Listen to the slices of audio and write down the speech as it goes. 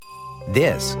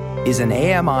This is an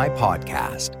AMI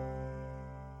podcast.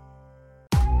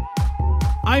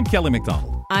 I'm Kelly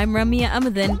McDonald. I'm Ramya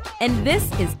Amadin, and this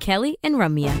is Kelly and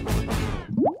Ramya.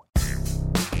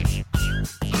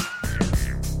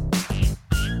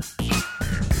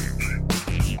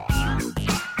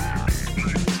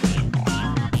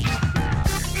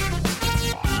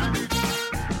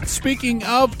 Speaking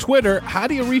of Twitter, how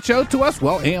do you reach out to us?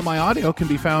 Well, AMI Audio can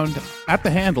be found at the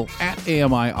handle at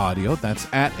AMI Audio. That's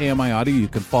at AMI Audio. You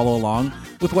can follow along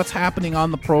with what's happening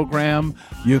on the program.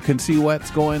 You can see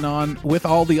what's going on with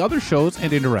all the other shows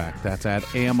and interact. That's at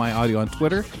AMI Audio on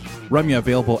Twitter. Ramya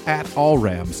available at All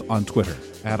Rams on Twitter.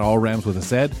 At All Rams with a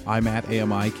Z. I'm at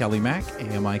AMI Kelly Mac.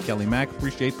 AMI Kelly Mac.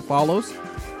 Appreciate the follows.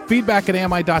 Feedback at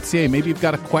AMI.ca. Maybe you've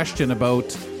got a question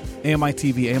about AMI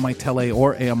TV, AMI Tele,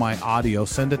 or AMI Audio.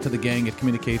 Send it to the gang at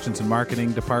Communications and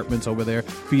Marketing Departments over there.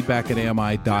 Feedback at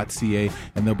AMI.ca,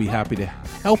 and they'll be happy to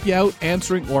help you out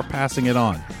answering or passing it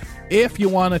on. If you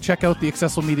want to check out the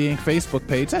Accessible Media Inc. Facebook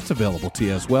page, that's available to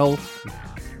you as well.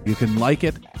 You can like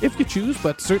it if you choose,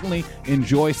 but certainly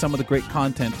enjoy some of the great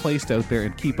content placed out there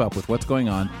and keep up with what's going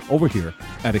on over here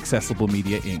at Accessible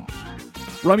Media Inc.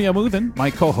 Ramya Amadin, my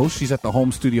co-host, she's at the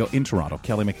home studio in Toronto.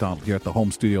 Kelly McDonald here at the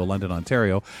home studio, London,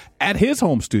 Ontario. At his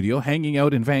home studio, hanging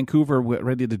out in Vancouver,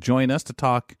 ready to join us to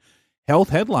talk health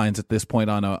headlines at this point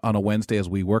on a Wednesday as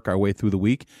we work our way through the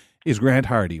week, is Grant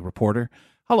Hardy, reporter.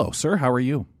 Hello, sir. How are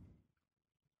you?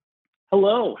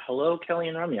 Hello, Kelly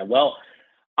and Ramya. Well,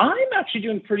 I'm actually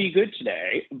doing pretty good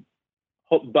today,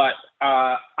 but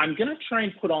I'm going to try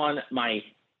and put on my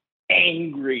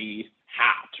angry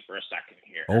hat for a second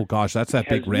here. Oh gosh, that's that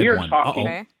big red one.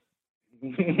 Okay.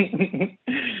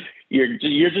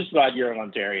 You're just glad you're in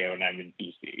Ontario and I'm in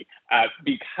BC,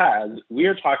 because we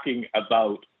are talking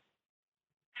about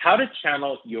how to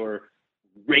channel your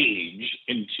rage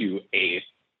into a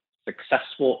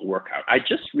successful workout. I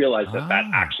just realized that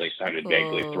actually sounded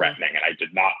vaguely threatening, and I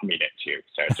did not mean it to.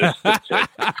 So just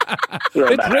to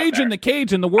it's rage in the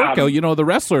cage in the workout. The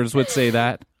wrestlers would say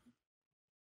that.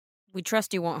 We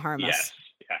trust you won't harm us.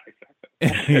 Yeah,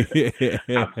 exactly.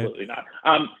 Absolutely not.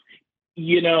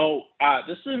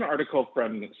 This is an article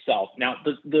from Self. Now,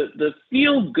 the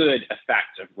feel-good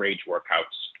effects of rage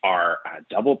workouts are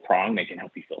double-pronged. They can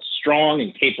help you feel strong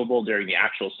and capable during the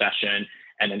actual session,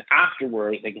 and then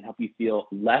afterward, they can help you feel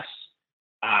less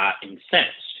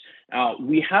incensed.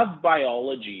 We have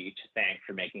biology to thank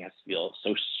for making us feel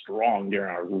so strong during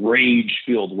our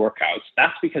rage-fueled workouts.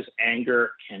 That's because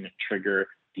anger can trigger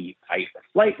the fight or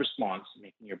flight response,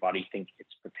 making your body think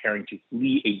it's preparing to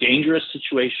flee a dangerous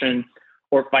situation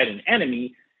or fight an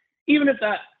enemy, even if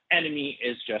that enemy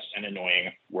is just an annoying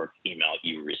work email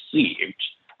you received.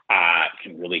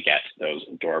 Can really get those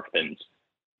endorphins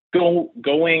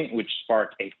going, which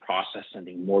spark a process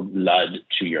sending more blood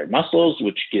to your muscles,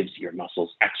 which gives your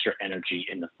muscles extra energy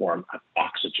in the form of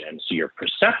oxygen. So your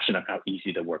perception of how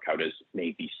easy the workout is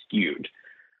may be skewed.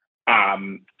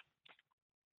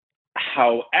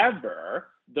 However,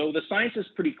 though the science is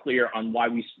pretty clear on why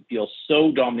we feel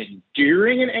so dominant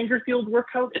during an anger-fueled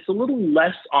workout, it's a little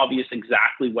less obvious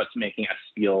exactly what's making us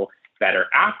feel better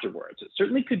afterwards. It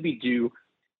certainly could be due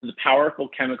to the powerful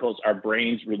chemicals our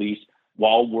brains release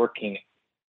while working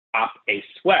up a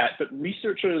sweat, but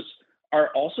researchers are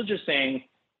also just saying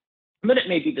that it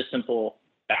may be the simple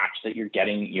fact that you're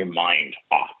getting your mind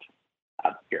off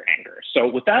of your anger. So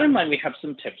with that in mind, we have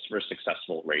some tips for a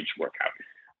successful rage workout.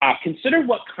 Consider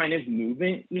what kind of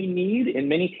movement you need. In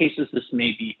many cases, this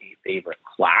may be a favorite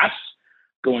class,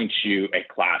 going to a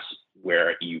class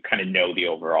where you kind of know the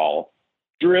overall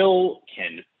drill,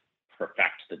 can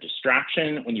perfect the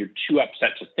distraction. When you're too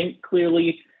upset to think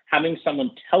clearly, having someone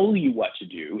tell you what to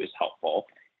do is helpful.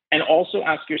 And also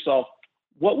ask yourself,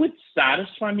 what would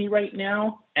satisfy me right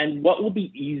now? And what will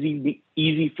be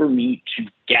easy for me to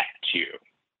get to?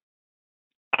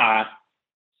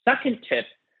 Second tip,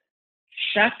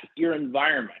 check your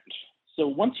environment. So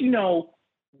once you know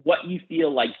what you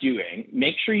feel like doing,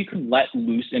 make sure you can let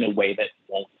loose in a way that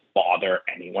won't bother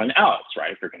anyone else,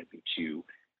 right? If you're going to be too,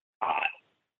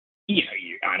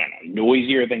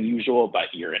 noisier than usual, but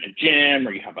you're in a gym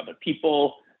or you have other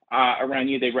people around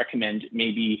you, they recommend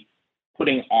maybe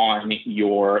putting on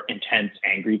your intense,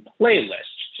 angry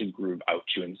playlist to groove out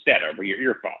to instead over your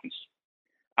earphones.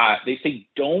 They say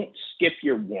don't skip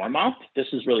your warm-up. This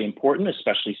is really important,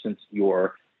 especially since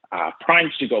your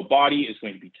primed to go body is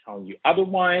going to be telling you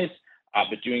otherwise,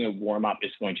 but doing a warm-up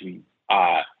is going to be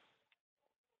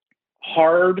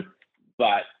hard,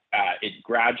 but it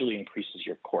gradually increases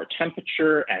your core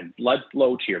temperature and blood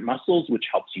flow to your muscles, which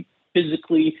helps you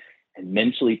physically and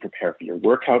mentally prepare for your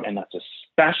workout. And that's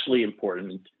especially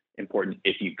important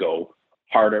if you go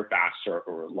harder, faster,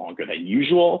 or longer than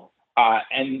usual.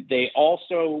 And they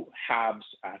also have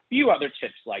a few other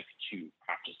tips like to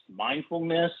practice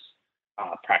mindfulness,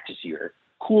 practice your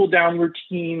cool down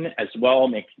routine as well.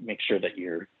 Make sure that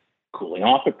you're cooling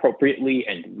off appropriately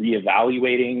and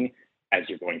reevaluating as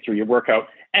you're going through your workout.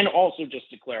 And also, just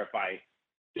to clarify,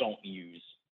 don't use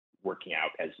working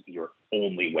out as your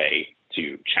only way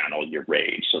to channel your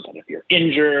rage, so that if you're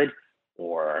injured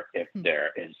or if there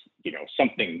is,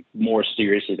 something more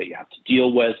seriously that you have to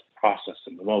deal with, process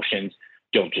some emotions,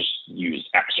 don't just use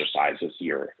exercise as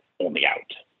your only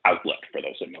outlet for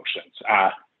those emotions.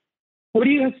 What do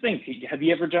you guys think? Have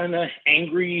you ever done an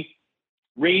angry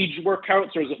rage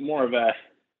workouts, or is it more of a,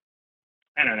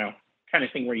 I don't know, kind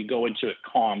of thing where you go into it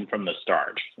calm from the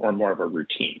start, or more of a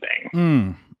routine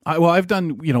thing? I've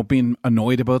done, being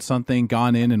annoyed about something,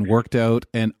 gone in and worked out,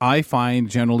 and I find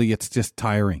generally it's just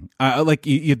tiring. Like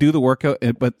you do the workout,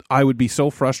 but I would be so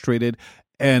frustrated,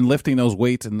 and lifting those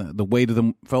weights and the weight of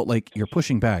them felt like you're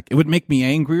pushing back. It would make me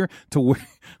angrier to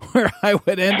where I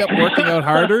would end up working out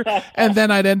harder, and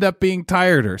then I'd end up being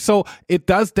tireder. So it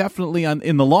does definitely,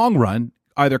 in the long run,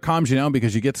 either calms you down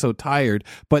because you get so tired,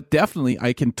 but definitely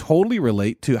I can totally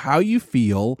relate to how you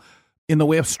feel in the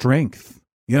way of strength.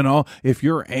 If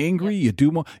you're angry, you do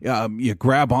more, you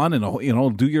grab on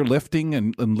and, do your lifting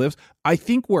and lifts. I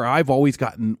think where I've always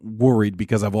gotten worried,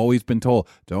 because I've always been told,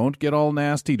 don't get all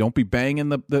nasty, don't be banging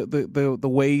the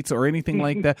weights or anything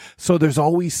like that. So there's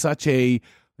always such a,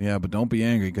 but don't be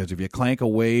angry, because if you clank a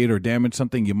weight or damage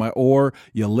something, you might, or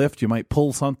you lift, you might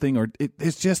pull something, or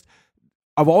it's just,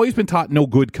 I've always been taught no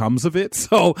good comes of it.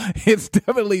 So it's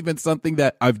definitely been something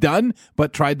that I've done,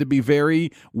 but tried to be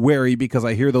very wary, because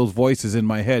I hear those voices in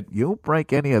my head. You don't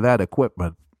break any of that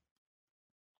equipment.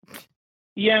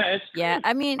 Yeah, it's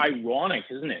ironic,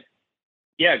 isn't it?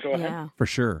 Yeah, go ahead. Yeah. For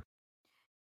sure.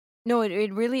 No,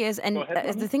 it really is. And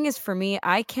the thing is, for me,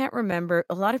 I can't remember.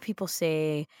 A lot of people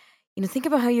say, think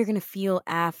about how you're going to feel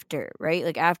after, right?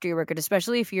 Like after your workout,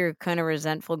 especially if you're kind of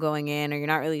resentful going in, or you're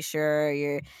not really sure,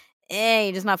 you're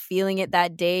just not feeling it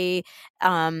that day.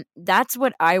 That's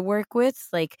what I work with.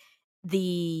 Like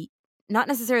not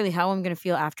necessarily how I'm going to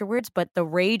feel afterwards, but the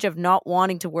rage of not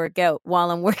wanting to work out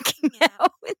while I'm working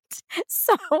out.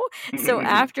 So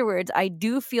afterwards, I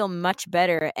do feel much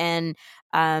better, and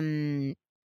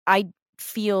I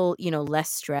feel less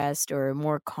stressed or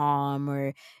more calm,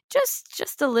 or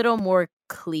just a little more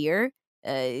clear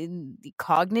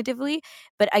cognitively.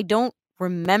 But I don't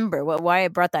remember why I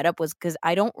brought that up was because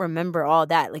I don't remember all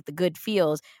that, like the good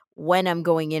feels when I'm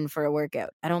going in for a workout.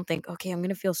 I don't think, okay, I'm going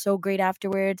to feel so great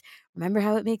afterwards. Remember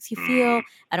how it makes you feel?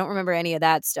 I don't remember any of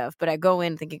that stuff, but I go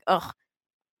in thinking,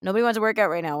 nobody wants to work out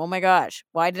right now. Oh my gosh,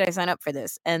 why did I sign up for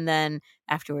this? And then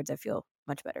afterwards I feel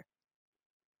much better.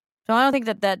 So I don't think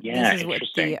that this is what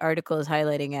the article is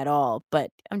highlighting at all,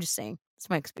 but I'm just saying, it's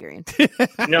my experience.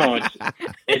 No,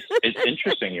 it's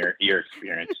interesting, your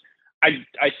experience.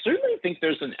 I certainly think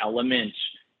there's an element.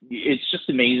 It's just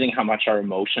amazing how much our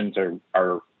emotions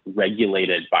are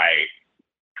regulated by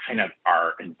kind of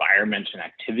our environment and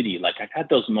activity. Like I've had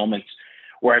those moments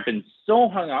where I've been so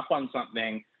hung up on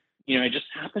something, I just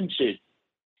happened to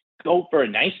go for a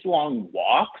nice long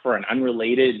walk for an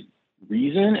unrelated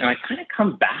reason, and I kind of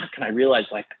come back and I realize,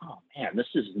 like, oh man, this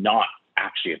is not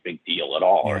actually a big deal at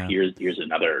all. Yeah. Or here's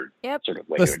another sort of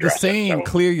way to address the saying, it.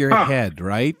 So, clear your head,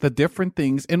 right? The different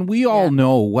things, and we all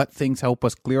know what things help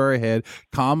us clear our head,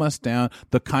 calm us down,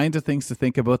 the kinds of things to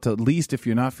think about to, at least if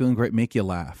you're not feeling great, make you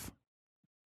laugh.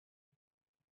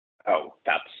 Oh,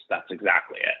 that's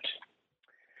exactly it.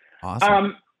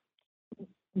 Awesome.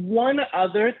 One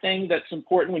other thing that's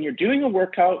important when you're doing a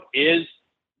workout is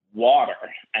water,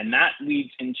 and that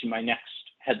leads into my next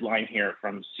headline here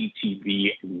from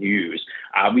CTV News.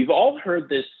 We've all heard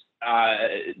this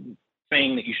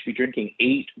saying that you should be drinking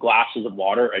 8 glasses of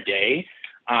water a day.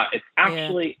 It's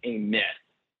actually a myth.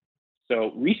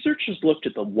 So researchers looked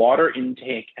at the water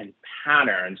intake and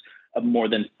patterns of more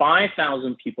than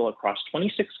 5,000 people across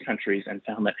 26 countries and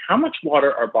found that how much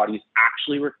water our bodies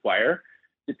actually require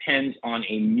depends on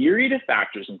a myriad of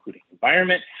factors, including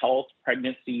environment, health,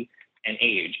 pregnancy, and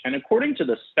age. And according to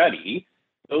the study,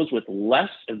 those with less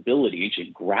ability to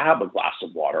grab a glass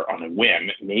of water on a whim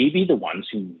may be the ones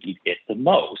who need it the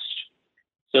most.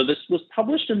 So this was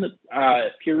published in the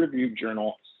peer-reviewed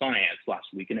journal Science last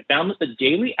week, and it found that the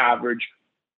daily average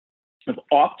of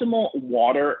optimal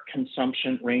water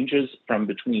consumption ranges from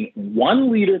between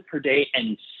 1 liter per day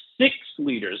and 6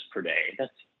 liters per day.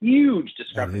 That's huge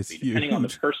discrepancy, depending on the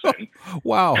person.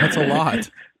 Wow, that's a lot.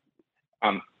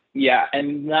 Yeah,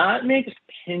 and that makes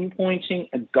pinpointing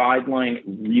a guideline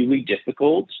really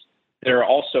difficult There are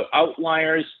also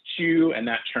outliers too, and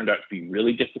that turned out to be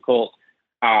really difficult.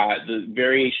 The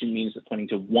variation means that pointing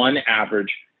to one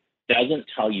average doesn't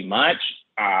tell you much.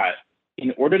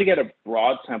 In order to get a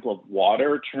broad sample of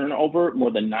water turnover,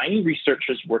 more than 90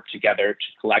 researchers worked together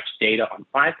to collect data on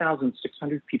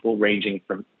 5,600 people ranging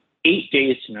from 8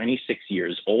 days to 96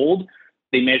 years old.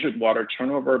 They measured water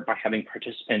turnover by having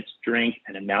participants drink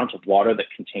an amount of water that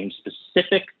contained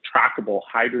specific trackable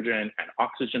hydrogen and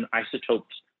oxygen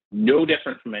isotopes, no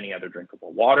different from any other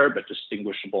drinkable water, but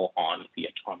distinguishable on the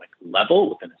atomic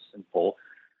level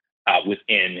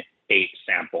within a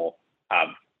sample of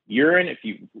urine. If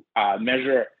you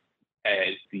measure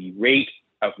the rate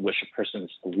at which a person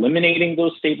is eliminating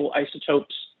those stable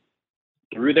isotopes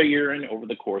through their urine over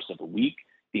the course of a week,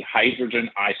 the hydrogen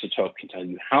isotope can tell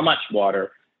you how much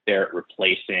water they're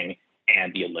replacing,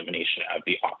 and the elimination of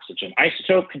the oxygen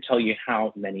isotope can tell you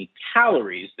how many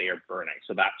calories they are burning.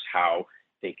 So that's how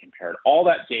they compared all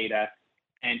that data.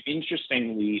 And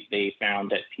interestingly, they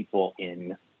found that people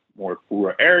in more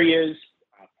poor areas,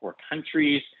 poor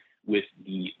countries, with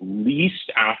the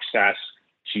least access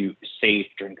to safe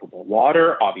drinkable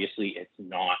water, obviously it's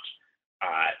not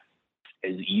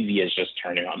as easy as just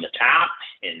turning on the tap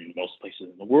in most places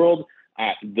in the world.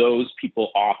 Those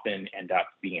people often end up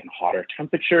being in hotter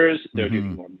temperatures. They're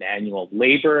doing more manual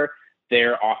labor.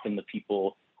 They're often the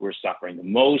people who are suffering the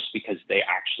most because they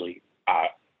actually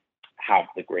have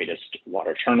the greatest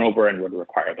water turnover and would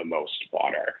require the most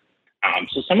water.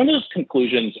 So some of those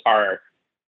conclusions are,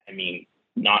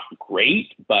 not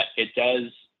great, but it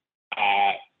does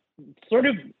sort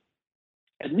of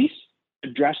at least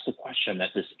address the question that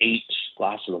this 8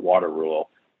 glasses of water rule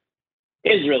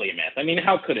is really a myth.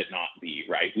 How could it not be,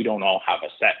 right? We don't all have a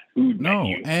set food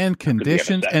menu. And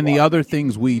conditions and the other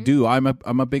things we do. I'm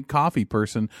a big coffee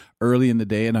person early in the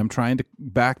day, and I'm trying to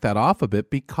back that off a bit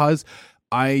because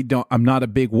I'm not a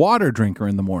big water drinker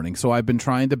in the morning. So I've been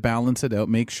trying to balance it out,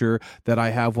 make sure that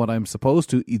I have what I'm supposed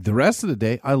to. The rest of the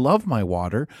day, I love my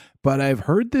water, but I've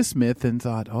heard this myth and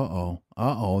thought,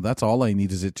 that's all I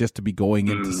need is it just to be going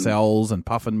into cells and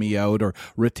puffing me out or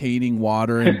retaining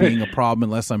water and being a problem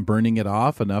unless I'm burning it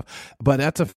off enough. But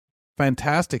that's a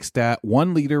fantastic stat.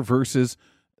 1 liter versus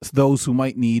those who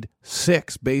might need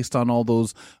 6 based on all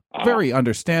those very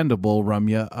understandable,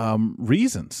 Ramya,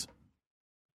 reasons.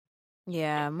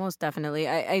 Yeah, most definitely.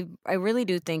 I really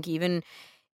do think even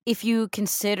if you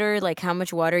consider like how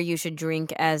much water you should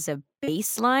drink as a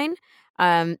baseline,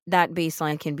 that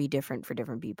baseline can be different for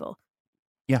different people.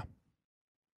 Yeah.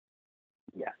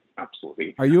 Yeah,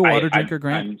 absolutely. Are you a water drinker,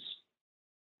 Grant?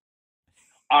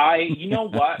 You know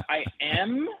what? I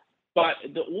am, but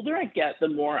the older I get, the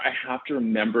more I have to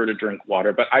remember to drink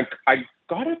water. But I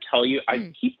got to tell you,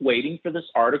 I keep waiting for this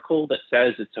article that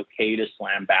says it's okay to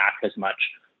slam back as much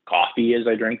coffee as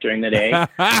I drink during the day.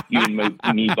 You and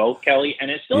me both, Kelly,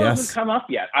 and it still hasn't come up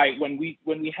yet. When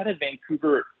we had a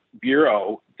Vancouver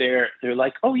bureau, they're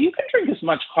like, "Oh, you can drink as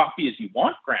much coffee as you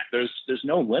want, Grant. There's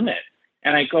no limit."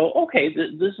 And I go, "Okay,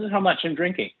 this is how much I'm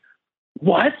drinking."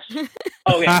 What?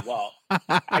 Okay, well,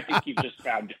 I think you've just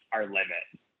found our limit.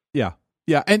 Yeah.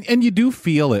 Yeah, and you do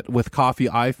feel it with coffee,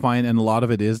 I find, and a lot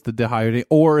of it is the dehydrating,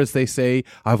 or as they say,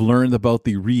 I've learned about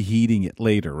the reheating it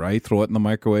later, right? Throw it in the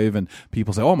microwave, and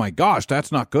people say, oh my gosh,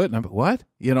 that's not good. And I'm like, what?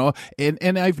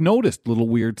 And I've noticed little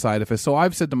weird side effects. So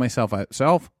I've said to myself,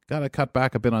 got to cut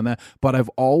back a bit on that. But I've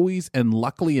always, and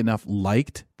luckily enough,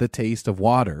 liked the taste of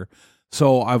water.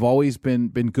 So I've always been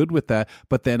good with that.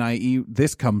 But then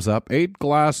this comes up, 8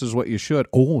 glasses is what you should.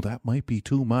 Oh, that might be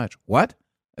too much. What?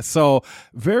 So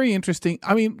very interesting.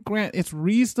 Grant, it's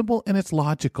reasonable and it's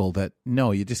logical that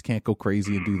no, you just can't go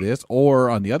crazy and do this. Or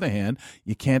on the other hand,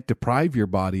 you can't deprive your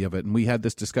body of it. And we had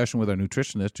this discussion with our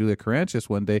nutritionist, Julia Karanchis,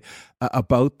 one day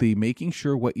about the making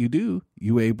sure what you do,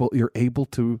 you're able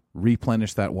to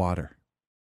replenish that water.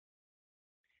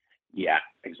 Yeah,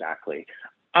 exactly.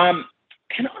 Can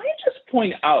I just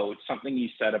point out something you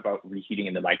said about reheating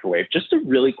in the microwave? Just a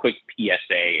really quick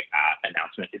PSA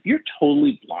announcement. If you're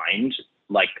totally blind,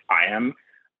 like I am,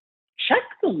 check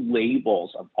the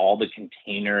labels of all the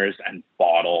containers and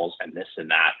bottles and this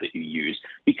and that you use.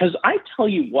 Because I tell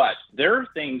you what, there are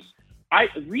things,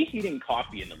 reheating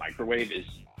coffee in the microwave is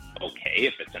okay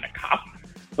if it's in a cup.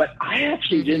 But I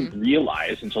actually didn't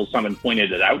realize until someone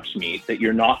pointed it out to me that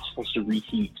you're not supposed to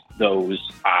reheat those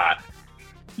cups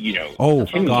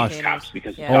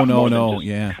because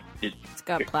it's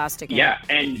got plastic in it. Yeah,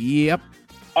 and yep.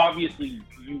 Obviously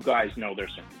you guys know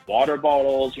there's some water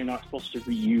bottles you're not supposed to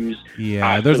reuse.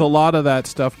 Yeah, there's a lot of that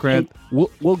stuff, Grant.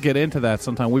 We'll get into that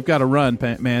sometime. We've got to run,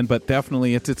 man, but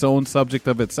definitely it's its own subject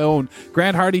of its own.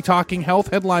 Grant Hardy talking health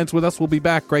headlines with us. We'll be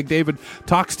back. Greg David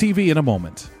talks TV in a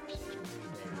moment.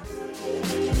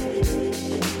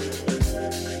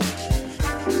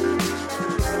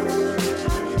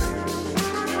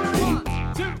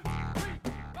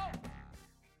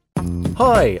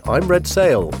 Hi, I'm Red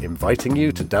Sail, inviting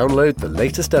you to download the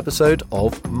latest episode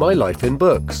of My Life in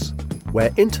Books, where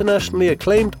internationally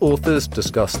acclaimed authors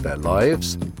discuss their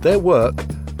lives, their work,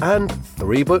 and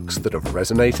 3 books that have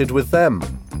resonated with them.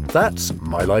 That's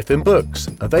My Life in Books,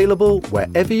 available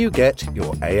wherever you get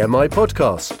your AMI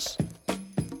podcasts.